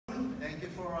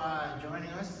for joining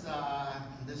us on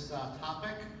this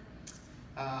topic.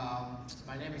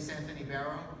 My name is Anthony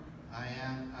Barrow. I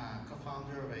am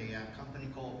co-founder of a company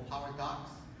called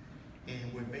PowerDocs,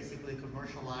 and we're basically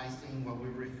commercializing what we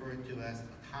refer to as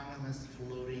autonomous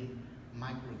floating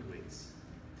microgrids.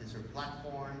 These are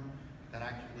platforms that are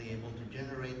actually able to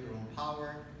generate their own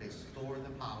power, they store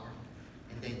the power,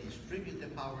 and they distribute the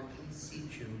power in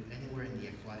situ anywhere in the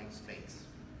aquatic space.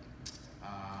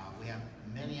 We have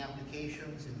many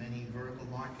applications in many vertical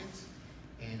markets,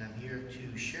 and I'm here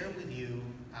to share with you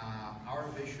our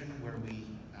vision where we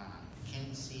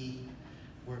can see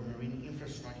where marine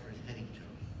infrastructure is heading to.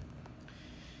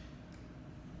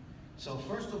 So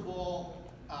first of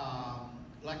all,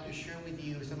 I'd like to share with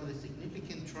you some of the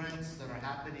significant trends that are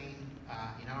happening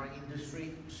in our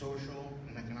industry, social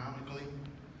and economically.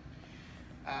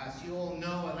 As you all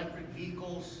know, electric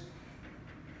vehicles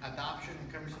adoption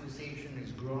and commercialization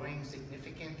is growing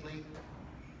significantly,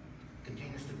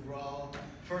 continues to grow.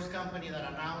 First company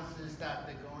that announces that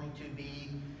they're going to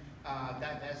be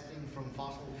divesting from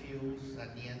fossil fuels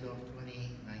at the end of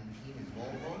 2019 is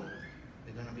Volvo.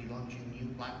 They're going to be launching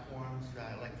new platforms,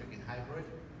 electric and hybrid.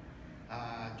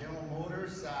 General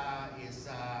Motors is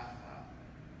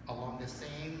along the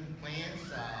same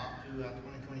plans up to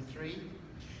 2023.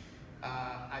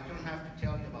 I don't have to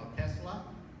tell you about Tesla.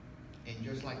 And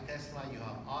just like Tesla, you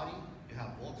have Audi, you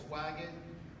have Volkswagen,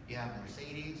 you have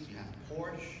Mercedes, you have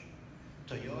Porsche,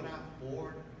 Toyota,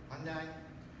 Ford, Hyundai.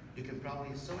 You can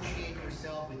probably associate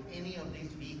yourself with any of these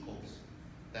vehicles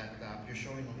that you're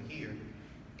showing over here.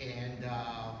 And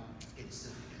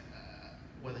it's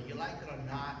whether you like it or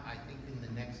not, I think in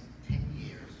the next 10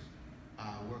 years,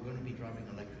 we're going to be driving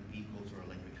electric vehicles or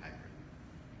electric hybrid.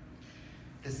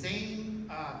 The same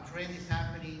trend is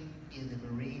happening in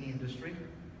the marine industry.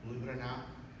 Believe it or not,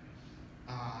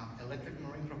 electric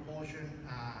marine propulsion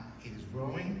is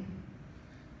growing.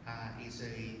 It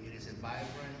is a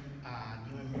vibrant,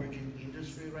 new emerging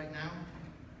industry right now.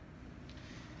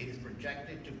 It is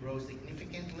projected to grow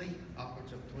significantly,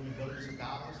 upwards of $20 billion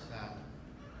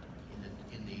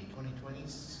in the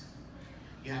 2020s.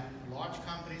 You have large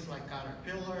companies like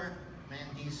Caterpillar,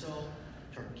 MAN Diesel,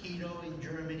 Torqeedo in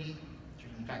Germany.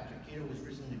 In fact, Torqeedo was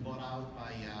recently bought out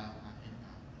by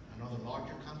another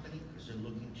larger company because they're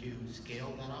looking to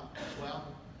scale that up as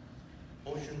well.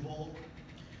 Oceanbolt.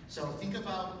 So think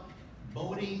about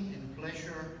boating and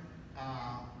pleasure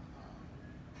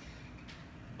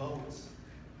boats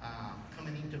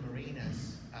coming into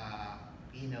marinas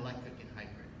in electric and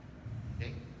hybrid.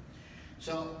 Okay?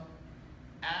 So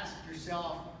ask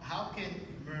yourself, how can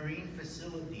marine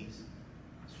facilities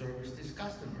service these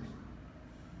customers?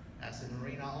 As a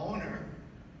marina owner,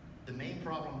 the main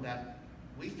problem that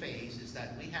we face is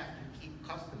that we have to keep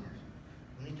customers.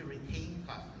 We need to retain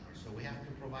customers, so we have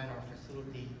to provide our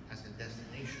facility as a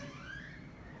destination.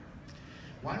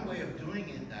 One way of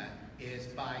doing that is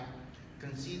by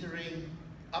considering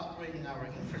upgrading our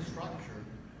infrastructure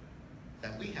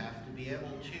that we have to be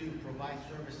able to provide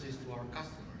services to our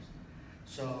customers.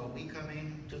 So we come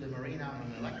into the marina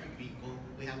on an electric vehicle,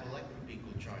 we have electric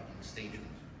vehicle charging stations.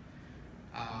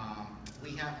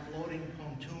 We have floating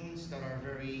pontoons that are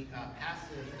very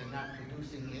passive and not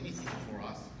producing anything for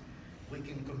us. We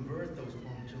can convert those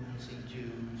pontoons into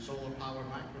solar power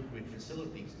microgrid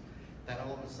facilities that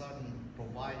all of a sudden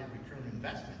provide a return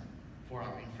investment for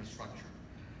our infrastructure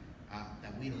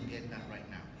that we don't get that right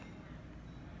now.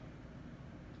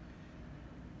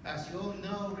 As you all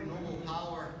know, renewable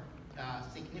power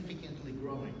significantly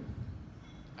growing.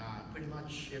 Pretty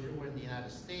much everywhere in the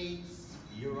United States.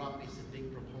 Europe is a big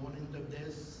proponent of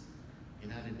this.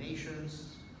 United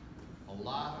Nations, a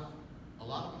lot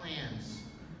of plans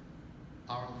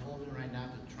are unfolding right now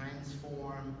to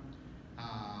transform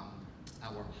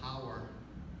our power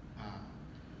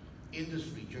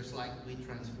industry, just like we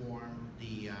transform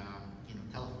the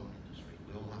telephone industry.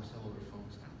 We all have cellular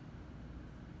phones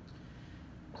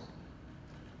now.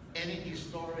 Energy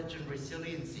storage and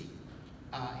resiliency.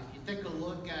 If you take a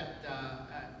look at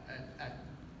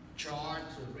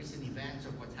charts of recent events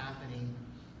of what's happening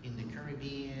in the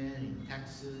Caribbean, in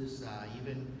Texas,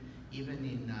 even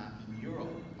in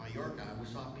Europe, Mallorca. I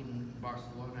was up in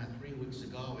Barcelona 3 weeks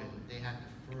ago, and they had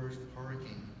the first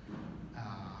hurricane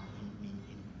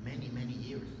in many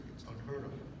years. It's unheard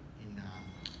of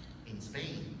in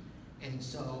Spain. And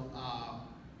so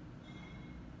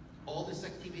all this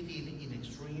activity in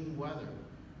extreme weather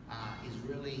is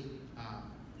really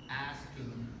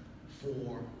asking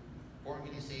for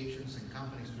organizations and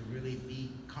companies to really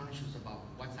be conscious about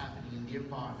what's happening in the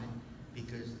environment,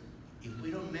 because if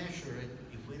we don't measure it,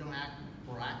 if we don't act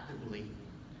proactively,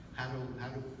 how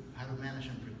to manage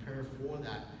and prepare prepare for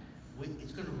that,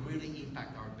 it's going to really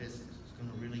impact our business. It's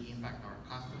going to really impact our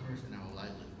customers and our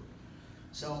livelihood.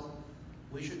 So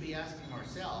we should be asking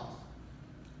ourselves,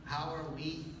 how are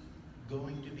we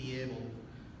going to be able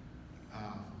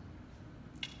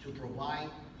to provide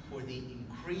for the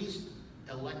increased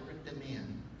electric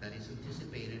demand that is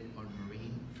anticipated on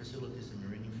marine facilities and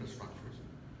marine infrastructures,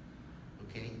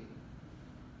 okay?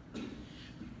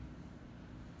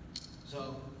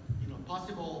 So,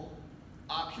 possible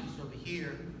options over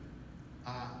here,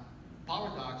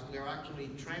 PowerDocs, we are actually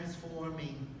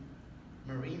transforming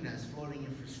marinas, floating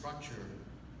infrastructure,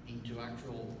 into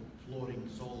actual floating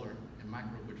solar and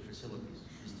microgrid facilities.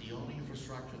 It's the only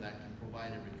infrastructure that can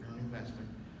provide a return on investment,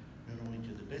 not only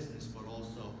to the business, but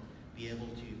also be able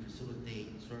to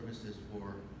facilitate services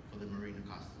for the marina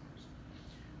customers.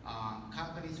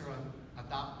 Companies are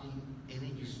adopting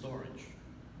energy storage.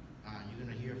 You're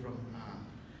going to hear from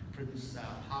Prince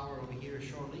Power over here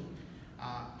shortly.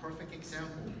 Perfect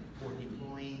example for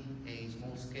deploying a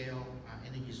small-scale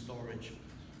energy storage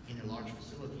in a large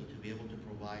facility to be able to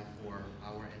provide for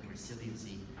power and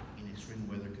resiliency in extreme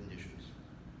weather conditions.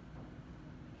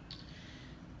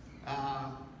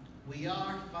 We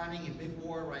are fighting a big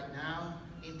war right now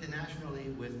internationally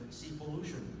with sea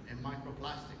pollution and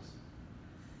microplastics.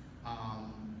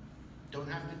 Don't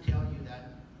have to tell you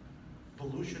that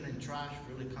pollution and trash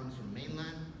really comes from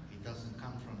mainland. It doesn't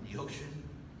come from the ocean.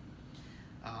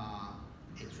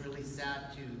 It's really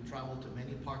sad to travel to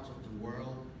many parts of the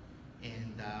world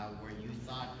and where you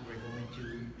thought you were going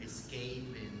to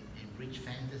escape and reach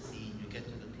fantasy, and you get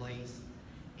to the place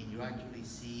and you actually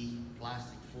see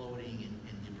plastic floating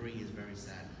and debris. Is very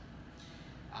sad.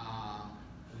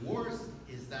 Worse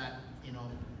is that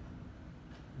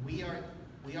we are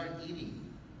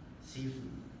eating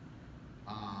seafood.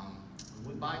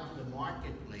 We buy to the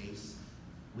marketplace,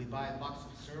 we buy a box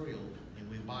of cereal, and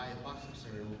we buy a box of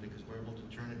cereal because we're able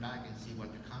to turn it back and see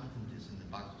what the content is in the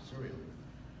box of cereal.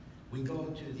 We go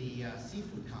to the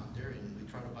seafood counter and we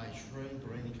try to buy shrimp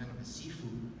or any kind of a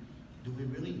seafood. Do we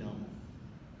really know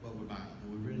what we're buying?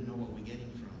 Do we really know what we're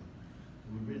getting from?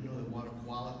 Do we really know the water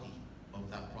quality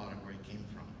of that product, where it came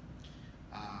from?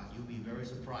 You'll be very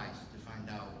surprised to find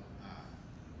out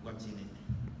what's in it.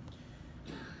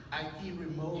 IT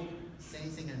remote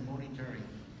sensing and monitoring.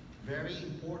 Very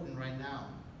important right now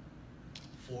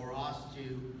for us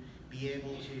to be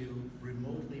able to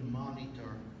remotely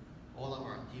monitor all of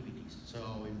our activities.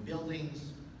 So in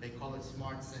buildings, they call it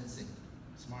smart sensing,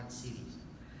 smart cities,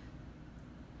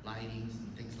 lightings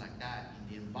and things like that.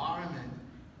 In the environment,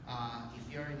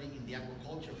 if you're in the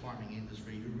aquaculture farming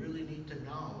industry, you really need to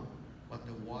know what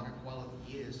the water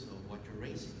quality is of what you're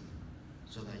raising,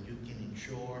 so that you can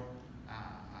ensure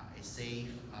a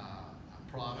safe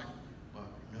product. But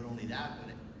not only that,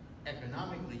 but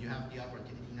economically, you have the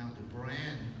opportunity now to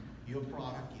brand your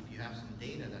product if you have some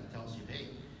data that tells you, hey,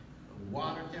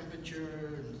 water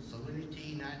temperature,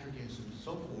 salinity, nitrogen, and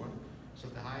so forth. So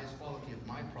the highest quality of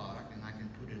my product, and I can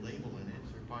put a label in it,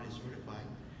 third-party certified,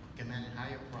 command a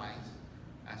higher price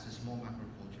as a small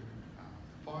aquaculture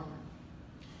farmer.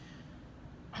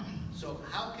 So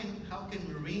how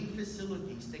can marine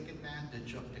facilities take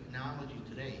advantage of technology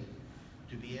today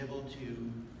to be able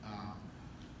to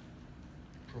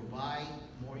provide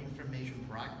more information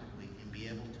proactively and be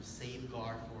able to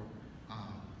safeguard for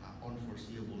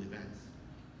unforeseeable events?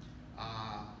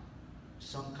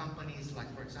 Some companies,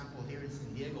 like for example here in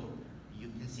San Diego, you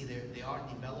can see they are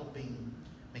developing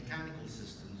mechanical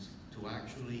systems to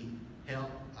actually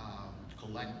help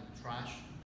collect trash